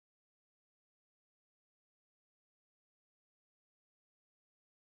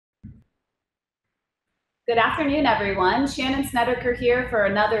Good afternoon, everyone. Shannon Snedaker here for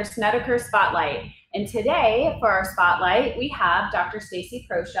another Snedaker Spotlight. And today, for our spotlight, we have Dr. Stacy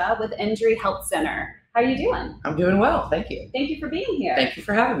Proscia with Injury Health Center. How are you doing? I'm doing well, thank you. Thank you for being here. Thank you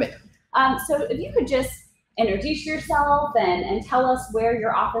for having me. So if you could just introduce yourself and tell us where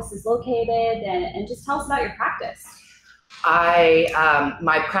your office is located and just tell us about your practice. I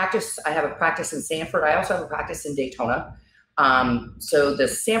have a practice in Sanford. I also have a practice in Daytona. So the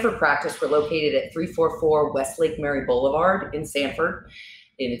Sanford practice, we're located at 344 West Lake Mary Boulevard in Sanford.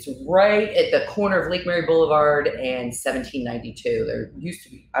 And it's right at the corner of Lake Mary Boulevard and 1792. There used to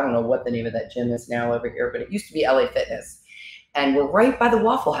be, I don't know what the name of that gym is now over here, but it used to be LA Fitness. And we're right by the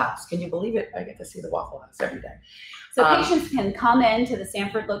Waffle House. Can you believe it? I get to see the Waffle House every day. So patients can come into the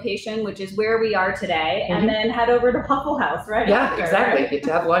Sanford location, which is where we are today, and then head over to Waffle House, right? Yeah, after, exactly. Right? Get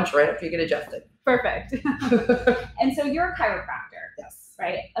to have lunch right after you get adjusted. Perfect. And so you're a chiropractor. Yes.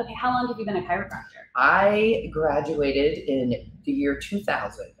 Right? Okay, how long have you been a chiropractor? I graduated in the year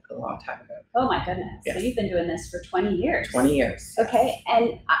 2000, a long time ago. Oh my goodness. Yes. So you've been doing this for 20 years. 20 years. Okay,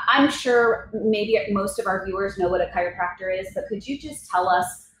 and I'm sure maybe most of our viewers know what a chiropractor is, but could you just tell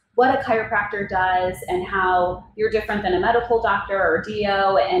us what a chiropractor does and how you're different than a medical doctor or DO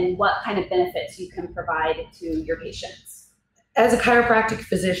and what kind of benefits you can provide to your patients? As a chiropractic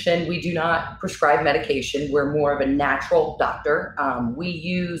physician, we do not prescribe medication. We're more of a natural doctor. We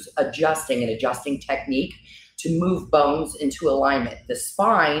use an adjusting technique to move bones into alignment. The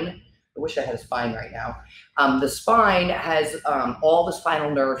spine, I wish I had a spine right now. The spine has all the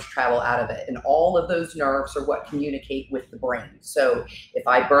spinal nerves travel out of it, and all of those nerves are what communicate with the brain. So if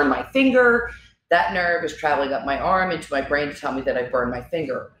I burn my finger, that nerve is traveling up my arm into my brain to tell me that I burned my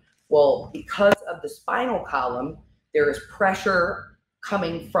finger. Well, because of the spinal column, there is pressure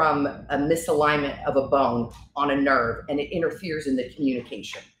coming from a misalignment of a bone on a nerve, and it interferes in the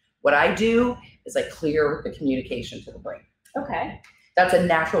communication. What I do is I clear the communication to the brain. Okay. That's a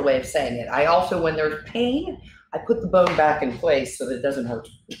natural way of saying it. I also, when there's pain, I put the bone back in place so that it doesn't hurt.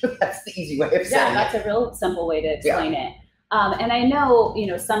 That's the easy way of saying it. Yeah, that's a real simple way to explain it. And I know,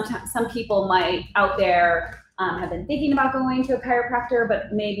 sometimes some people might out there have been thinking about going to a chiropractor,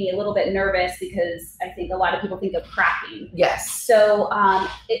 but maybe a little bit nervous because I think a lot of people think of cracking. Yes. So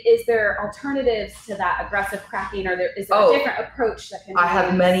is there alternatives to that aggressive cracking, or is there a different approach that can be I have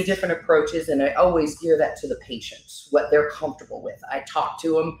used? many different approaches, and I always gear that to the patients, what they're comfortable with. I talk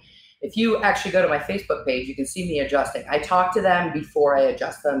to them. If you actually go to my Facebook page, you can see me adjusting. I talk to them before I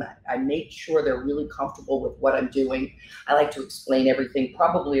adjust them. I make sure they're really comfortable with what I'm doing. I like to explain everything,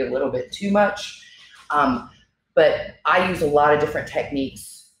 probably a little bit too much. But I use a lot of different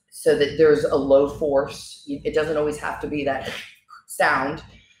techniques so that there's a low force. It doesn't always have to be that sound,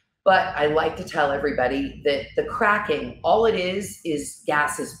 but I like to tell everybody that the cracking, all it is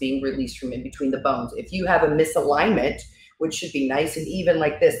gases being released from in between the bones. If you have a misalignment, which should be nice and even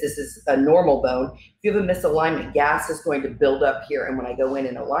like this is a normal bone. If you have a misalignment, gas is going to build up here. And when I go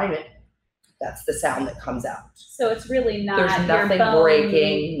in alignment, that's the sound that comes out. So it's really not there's nothing your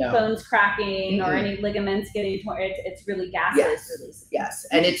breaking, no. bones cracking or any ligaments getting torn. It's really gases releasing. Yes,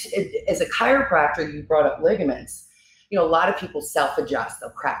 and as a chiropractor, you brought up ligaments. A lot of people self-adjust. They'll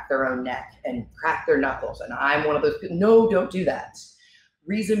crack their own neck and crack their knuckles. And I'm one of those people, no, don't do that.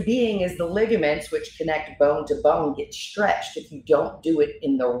 Reason being is the ligaments, which connect bone to bone, get stretched if you don't do it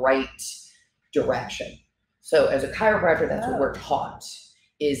in the right direction. So as a chiropractor, that's what we're taught.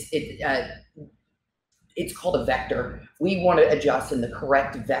 It's called a vector. We want to adjust in the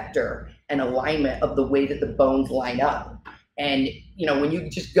correct vector and alignment of the way that the bones line up. And when you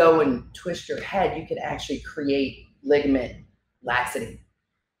just go and twist your head, you can actually create ligament laxity,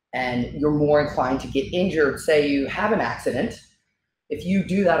 and you're more inclined to get injured. Say you have an accident. If you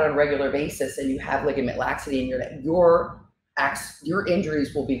do that on a regular basis and you have ligament laxity in your neck, your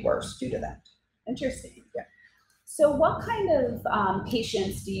injuries will be worse due to that. Interesting. Yeah. So what kind of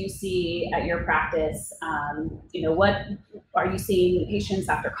patients do you see at your practice? What are you seeing patients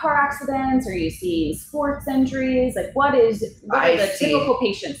after car accidents? Are you seeing sports injuries? Like what are the typical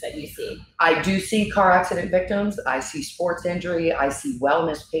patients that you see? I do see car accident victims. I see sports injury. I see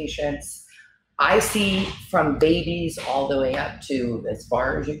wellness patients. I see from babies all the way up to as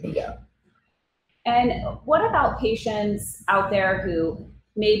far as you can go. And what about patients out there who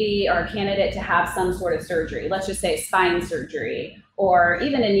maybe are a candidate to have some sort of surgery, let's just say spine surgery or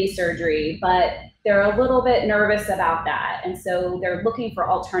even a knee surgery, but they're a little bit nervous about that. And so they're looking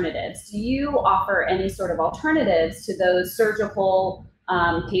for alternatives. Do you offer any sort of alternatives to those surgical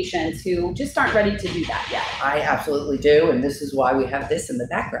patients who just aren't ready to do that yet? I absolutely do, and this is why we have this in the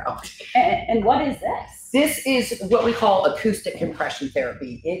background. And what is this? This is what we call acoustic compression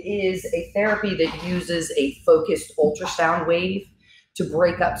therapy. It is a therapy that uses a focused ultrasound wave to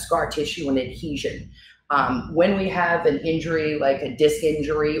break up scar tissue and adhesion. When we have an injury like a disc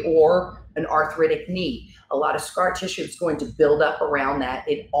injury or an arthritic knee, a lot of scar tissue is going to build up around that.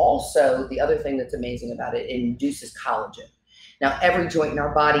 It also, the other thing that's amazing about it, it induces collagen. Now, every joint in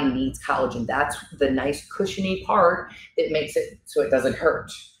our body needs collagen. That's the nice cushiony part that makes it so it doesn't hurt.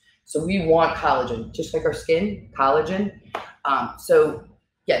 So we want collagen, just like our skin, collagen. So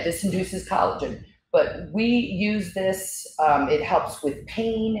yeah, this induces collagen, but we use this, it helps with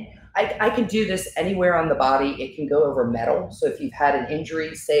pain. I can do this anywhere on the body. It can go over metal. So if you've had an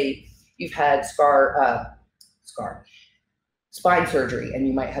injury, say you've had spine surgery and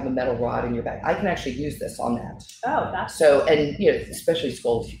you might have a metal rod in your back, I can actually use this on that. Oh, that's so, and you know, especially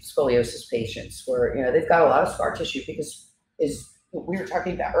scoliosis patients where, you know, they've got a lot of scar tissue because as we were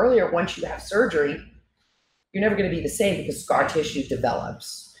talking about earlier, once you have surgery, you're never going to be the same because scar tissue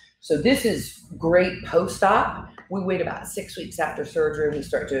develops. So this is great post-op. We wait about 6 weeks after surgery and we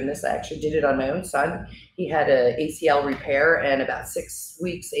start doing this. I actually did it on my own son. He had an ACL repair, and about 6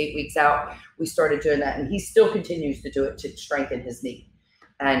 weeks, 8 weeks out, we started doing that. And he still continues to do it to strengthen his knee.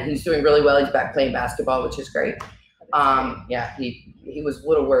 And he's doing really well. He's back playing basketball, which is great. Yeah, he was a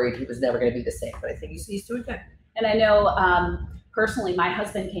little worried he was never going to be the same, but I think he's doing good. And I know personally, my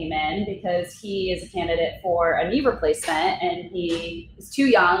husband came in because he is a candidate for a knee replacement, and he is too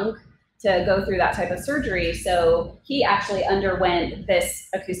young to go through that type of surgery. So he actually underwent this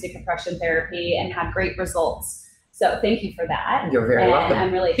acoustic compression therapy and had great results. So thank you for that. You're very welcome.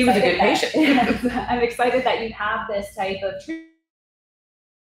 I'm really excited. He was a good patient. I'm excited that you have this type of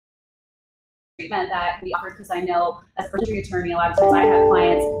treatment that we offer, because I know as a surgery attorney, a lot of times I have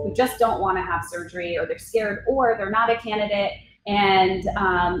clients who just don't want to have surgery, or they're scared, or they're not a candidate, and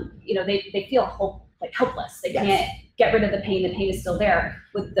you know, they feel helpless. They can't get rid of the pain. The pain is still there.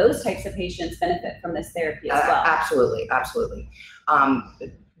 Would those types of patients benefit from this therapy as well? Absolutely, absolutely.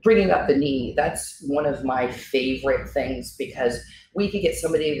 Bringing up the knee, that's one of my favorite things, because we could get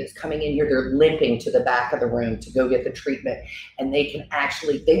somebody that's coming in here, they're limping to the back of the room to go get the treatment, and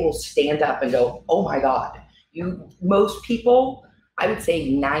they will stand up and go, oh my God. Most people, I would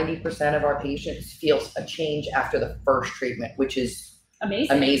say 90% of our patients feel a change after the first treatment, which is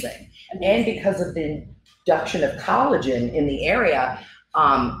amazing. And because of the induction of collagen in the area,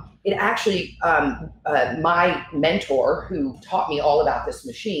 it actually, my mentor who taught me all about this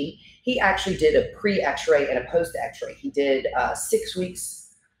machine, he actually did a pre-x-ray and a post-x-ray. He did 6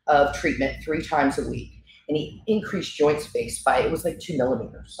 weeks of treatment 3 times a week, and he increased joint space by, it was like 2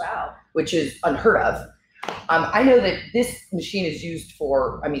 millimeters. Wow. Which is unheard of. I know that this machine is used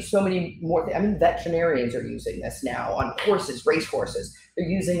for, so many more, veterinarians are using this now on horses, race horses. They're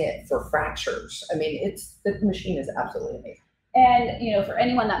using it for fractures. The machine is absolutely amazing. And, you know, for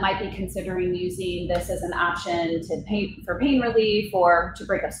anyone that might be considering using this as an option for pain relief, or to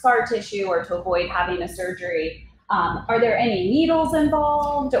break up scar tissue, or to avoid having a surgery, are there any needles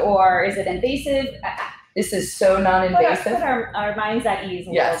involved, or is it invasive? This is so non-invasive. Put our minds at ease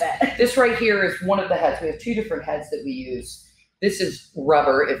a little bit. This right here is one of the heads. We have 2 different heads that we use. This is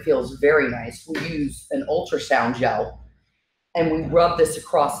rubber. It feels very nice. We use an ultrasound gel, and we rub this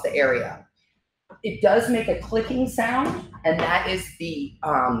across the area. It does make a clicking sound, and that is the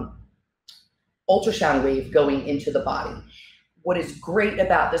ultrasound wave going into the body. What is great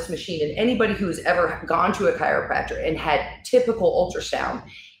about this machine, and anybody who's ever gone to a chiropractor and had typical ultrasound,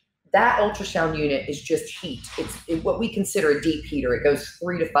 that ultrasound unit is just heat. It's what we consider a deep heater. It goes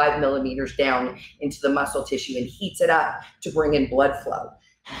 3 to 5 millimeters down into the muscle tissue and heats it up to bring in blood flow.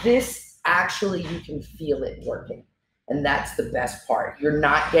 This actually, you can feel it working. And that's the best part. You're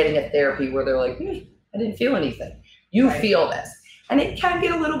not getting a therapy where they're like, I didn't feel anything. You feel this. And it can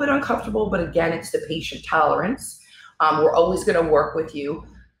get a little bit uncomfortable, but again, it's the patient tolerance. We're always gonna work with you,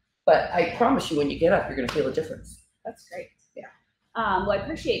 but I promise you, when you get up, you're gonna feel a difference. That's great. Yeah. Well, I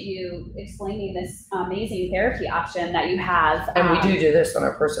appreciate you explaining this amazing therapy option that you have. And we do this on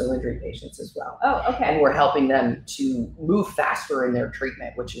our personal injury patients as well. Oh, okay. And we're helping them to move faster in their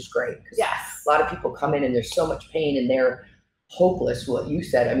treatment, which is great. Yes. A lot of people come in and there's so much pain and they're hopeless, what you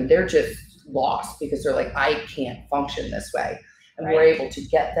said. They're just lost because they're like, I can't function this way. And we're able to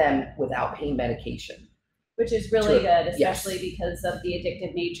get them without pain medication. Which is really good, especially because of the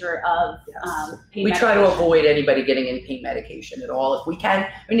addictive nature of pain medication. We try to avoid anybody getting any pain medication at all if we can.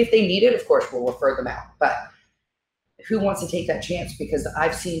 If they need it, of course, we'll refer them out. But who wants to take that chance? Because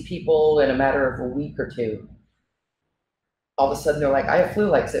I've seen people in a matter of a week or 2 all of a sudden they're like, I have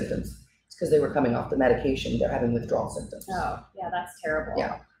flu-like symptoms. It's because they were coming off the medication. They're having withdrawal symptoms. Oh, yeah, that's terrible.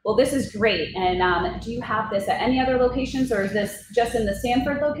 Yeah. Well, this is great. And do you have this at any other locations, or is this just in the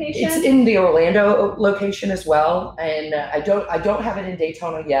Sanford location? It's in the Orlando location as well. And I don't have it in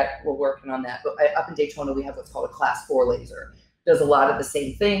Daytona yet. We're working on that. But up in Daytona, we have what's called a Class 4 laser. Does a lot of the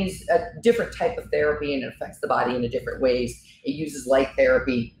same things, a different type of therapy, and it affects the body in a different ways. It uses light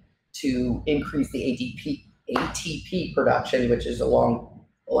therapy to increase the ATP production, which is a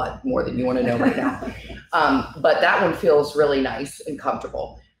lot more than you want to know right now. But that one feels really nice and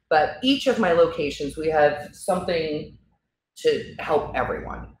comfortable. But each of my locations, we have something to help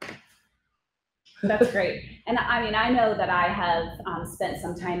everyone. That's great. And I mean, I know that I have spent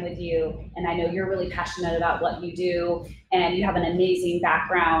some time with you, and I know you're really passionate about what you do, and you have an amazing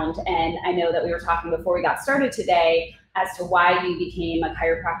background. And I know that we were talking before we got started today as to why you became a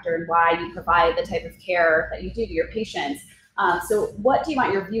chiropractor and why you provide the type of care that you do to your patients. So what do you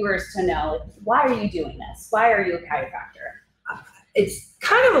want your viewers to know? Why are you doing this? Why are you a chiropractor? It's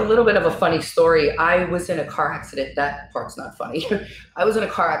kind of a little bit of a funny story. I was in a car accident. That part's not funny. I was in a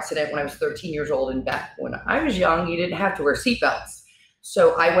car accident when I was 13 years old, and back when I was young, you didn't have to wear seatbelts.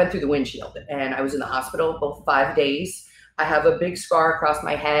 So I went through the windshield, and I was in the hospital both 5 days. I have a big scar across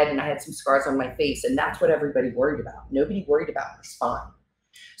my head, and I had some scars on my face, and that's what everybody worried about. Nobody worried about my spine.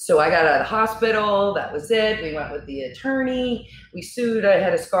 So I got out of the hospital. That was it. We went with the attorney. We sued. I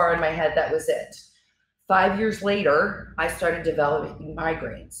had a scar on my head. That was it. 5 years later, I started developing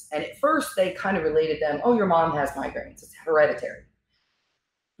migraines. And at first they kind of related them, oh, your mom has migraines. It's hereditary.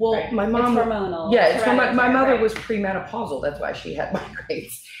 Well, right. My mom, it's hormonal. Yeah, it's my mother was premenopausal. That's why she had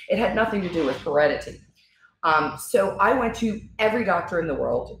migraines. It had nothing to do with heredity. So I went to every doctor in the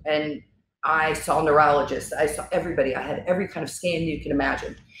world, and I saw neurologists. I saw everybody. I had every kind of scan you can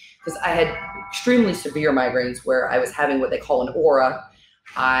imagine, because I had extremely severe migraines where I was having what they call an aura.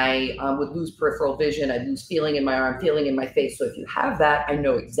 I would lose peripheral vision. I'd lose feeling in my arm, feeling in my face. So if you have that, I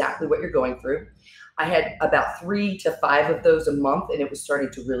know exactly what you're going through. I had about 3 to 5 of those a month, and it was starting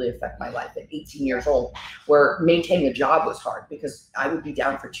to really affect my life at 18 years old, where maintaining a job was hard because I would be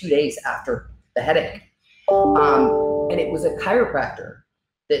down for 2 days after the headache. And it was a chiropractor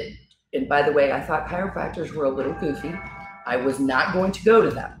that, and by the way, I thought chiropractors were a little goofy. I was not going to go to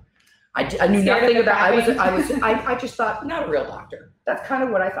them. I knew nothing about, I just thought, not a real doctor. That's kind of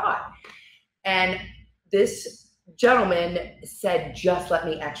what I thought. And this gentleman said, just let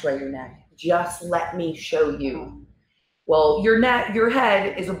me x-ray your neck. Just let me show you. Well, your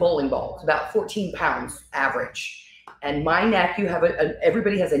head is a bowling ball. It's about 14 pounds average. And my neck, you have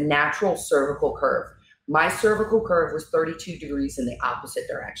everybody has a natural cervical curve. My cervical curve was 32 degrees in the opposite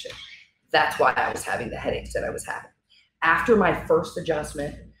direction. That's why I was having the headaches that I was having. After my first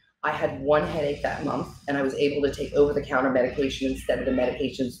adjustment, I had 1 headache that month, and I was able to take over-the-counter medication instead of the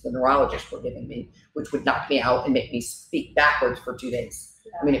medications the neurologists were giving me, which would knock me out and make me speak backwards for 2 days.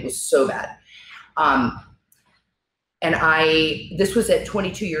 I mean, it was so bad. And this was at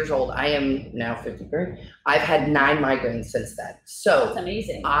 22 years old. I am now 53. I've had 9 migraines since then. So that's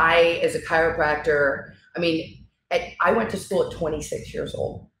amazing. As a chiropractor, I mean, I went to school at 26 years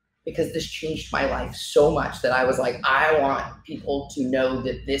old, because this changed my life so much that I was like, I want people to know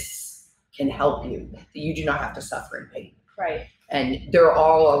that this can help you, that you do not have to suffer in pain. Right. And there are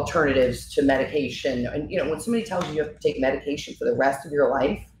all alternatives to medication. And when somebody tells you you have to take medication for the rest of your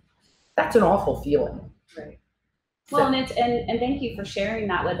life, that's an awful feeling. Right. Well, and thank you for sharing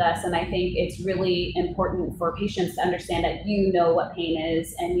that with us. And I think it's really important for patients to understand that you know what pain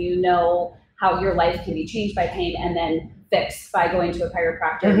is, and you know how your life can be changed by pain and then fixed by going to a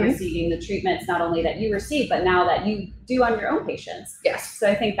chiropractor and receiving the treatments, not only that you receive, but now that you do on your own patients. Yes. So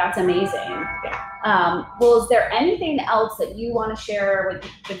I think that's amazing. Yeah. Well, is there anything else that you want to share with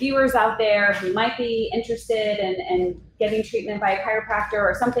the viewers out there who might be interested in getting treatment by a chiropractor,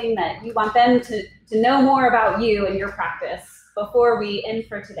 or something that you want them to know more about you and your practice before we end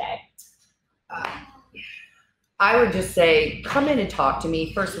for today? I would just say, come in and talk to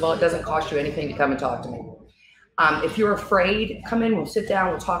me. First of all, it doesn't cost you anything to come and talk to me. If you're afraid, come in, we'll sit down,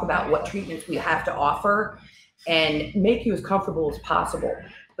 we'll talk about what treatments we have to offer and make you as comfortable as possible.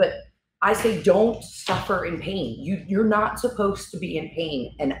 But I say, don't suffer in pain. You're not supposed to be in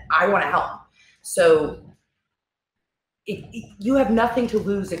pain, and I want to help. So you have nothing to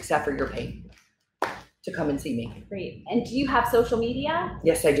lose except for your pain to come and see me. Great. And do you have social media?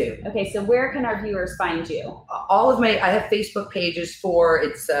 Yes, I do. Okay, so where can our viewers find you? I have Facebook pages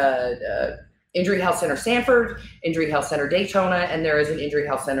it's Injury Health Center Sanford, Injury Health Center Daytona, and there is an Injury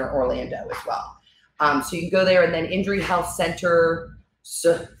Health Center Orlando as well. So you can go there, and then Injury Health Center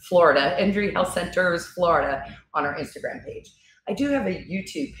Florida, Injury Health Centers, Florida, on our Instagram page. I do have a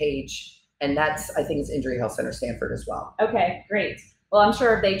YouTube page, and that's, I think it's Injury Health Center Stanford as well. Okay, great. Well, I'm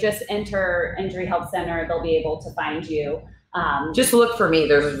sure if they just enter Injury Health Center, they'll be able to find you. Just look for me.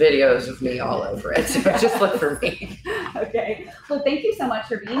 There's videos of me all over it. So just look for me. Okay. Well, thank you so much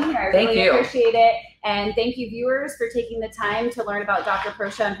for being here. I Thank really you. appreciate it. And thank you, viewers, for taking the time to learn about Dr.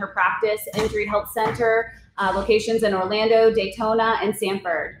 Proscia and her practice, Injury Health Center, locations in Orlando, Daytona, and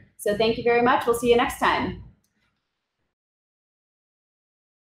Sanford. So thank you very much. We'll see you next time.